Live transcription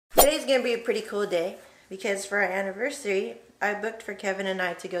Today's gonna be a pretty cool day because for our anniversary, I booked for Kevin and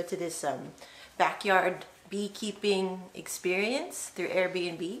I to go to this backyard beekeeping experience through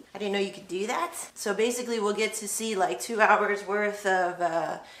Airbnb. I didn't know you could do that. So basically we'll get to see like 2 hours worth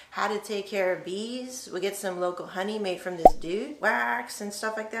of how to take care of bees. We'll get some local honey made from this dude, wax and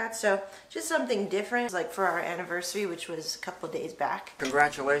stuff like that. So just something different, like for our anniversary, which was a couple of days back.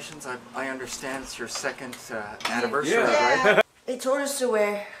 Congratulations, I understand it's your second anniversary, Yeah. right? They told us to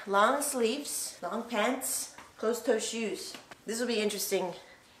wear long sleeves, long pants, closed-toe shoes. This will be interesting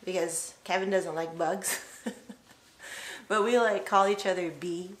because Kevin doesn't like bugs. But we like call each other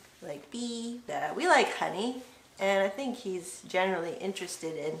bee, like bee. We like honey, and I think he's generally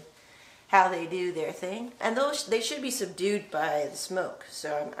interested in how they do their thing. And they should be subdued by the smoke,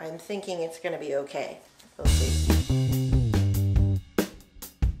 so I'm thinking it's gonna be okay. We'll see.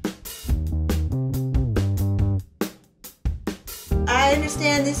 I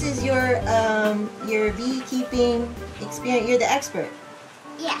understand this is your beekeeping experience. You're the expert.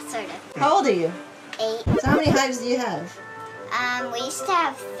 Yeah, sort of. How old are you? 8. So how many hives do you have? We used to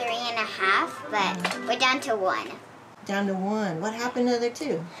have 3.5, but we're down to 1. Down to 1. What happened to the other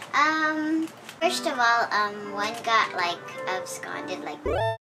 2? First of all, one got like absconded, like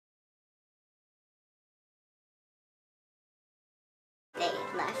they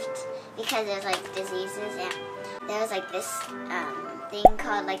left because there's like diseases, and there was like this thing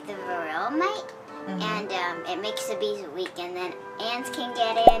called like the varroa mite, and it makes the bees weak, and then ants can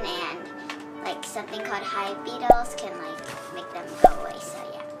get in, and like something called hive beetles can like make them go away. So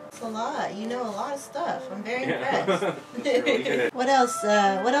yeah. It's a lot. You know a lot of stuff. I'm very impressed. Really good. What else?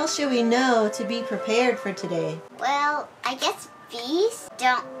 What else should we know to be prepared for today? Well, I guess bees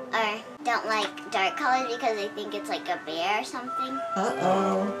don't like dark colors because they think it's like a bear or something.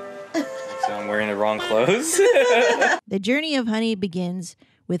 Uh-oh. So I'm wearing the wrong clothes. The journey of honey begins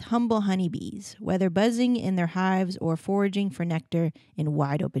with humble honeybees, whether buzzing in their hives or foraging for nectar in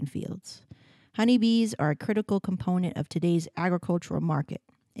wide open fields. Honeybees are a critical component of today's agricultural market.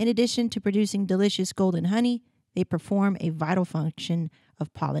 In addition to producing delicious golden honey, they perform a vital function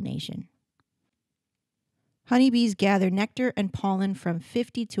of pollination. Honeybees gather nectar and pollen from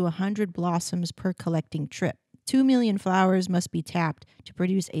 50 to 100 blossoms per collecting trip. 2 million flowers must be tapped to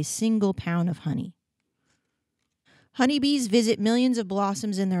produce a single pound of honey. Honeybees visit millions of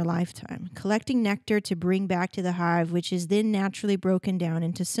blossoms in their lifetime, collecting nectar to bring back to the hive, which is then naturally broken down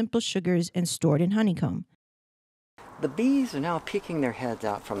into simple sugars and stored in honeycomb. The bees are now peeking their heads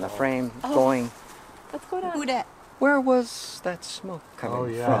out from the frame, going, What's going on? Who dat? where was that smoke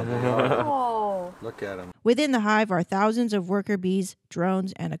coming from? Oh. Look at them. Within the hive are thousands of worker bees,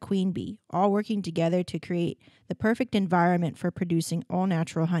 drones, and a queen bee, all working together to create the perfect environment for producing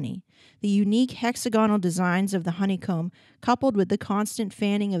all-natural honey. The unique hexagonal designs of the honeycomb, coupled with the constant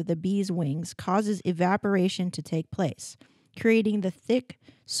fanning of the bees' wings, causes evaporation to take place, creating the thick,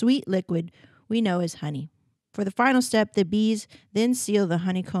 sweet liquid we know as honey. For the final step, the bees then seal the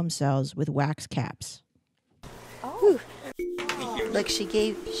honeycomb cells with wax caps. Oh. Look, she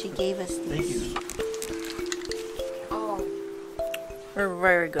gave us these. Oh. We're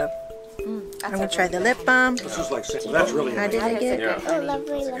very good. I'm gonna try the lip balm. This is like, that's really How did I get? Oh,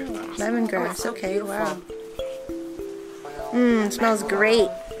 lovely lemongrass. Lemongrass. Okay, wow. It smells great.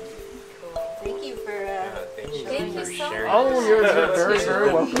 Thank you for Thank you so much. Oh, you're very,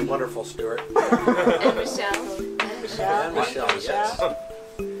 very welcome. Wonderful, Stuart. And Michelle. And Michelle, yes.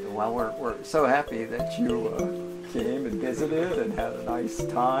 Well, we're so happy that you came and visited and had a nice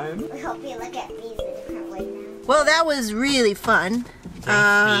time. We hope you look at bees a different way now. Well, that was really fun.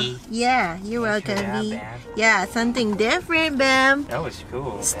 Yeah, you're welcome, Bee. Yeah, something different, Bam. That was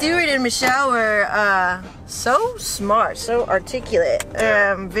cool. Stuart and Michelle were so smart, so articulate,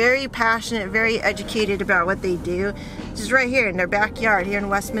 very passionate, very educated about what they do. Just right here in their backyard here in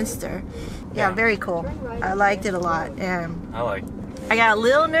Westminster. Yeah, very cool. I liked it a lot. I got a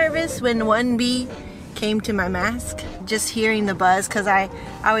little nervous when one bee came to my mask, just hearing the buzz, because I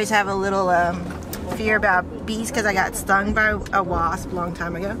always have a little fear about bees because I got stung by a wasp a long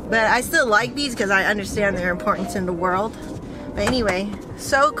time ago. But I still like bees because I understand their importance in the world. But anyway,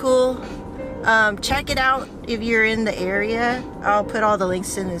 so cool. Check it out if you're in the area. I'll put all the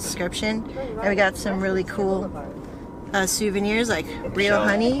links in the description. And we got some really cool souvenirs like real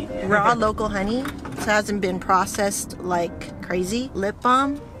honey, raw local honey. It hasn't been processed like crazy. Lip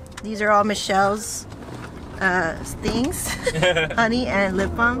balm. These are all Michelle's things, honey and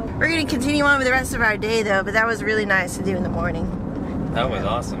lip balm. We're going to continue on with the rest of our day though, but that was really nice to do in the morning. That was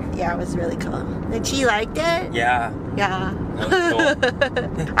awesome. Yeah, it was really cool. Did she like it? Yeah. Yeah. That was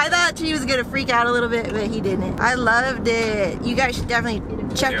cool. I thought she was going to freak out a little bit, but he didn't. I loved it. You guys should definitely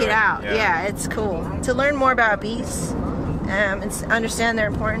check do it it, out. yeah. Yeah, it's cool to learn more about bees and understand their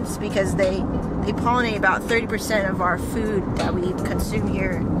importance, because they pollinate about 30% of our food that we consume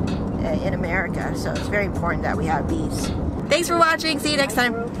here in America. So it's very important that we have bees. Thanks for watching. See you next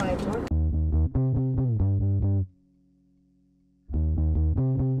time.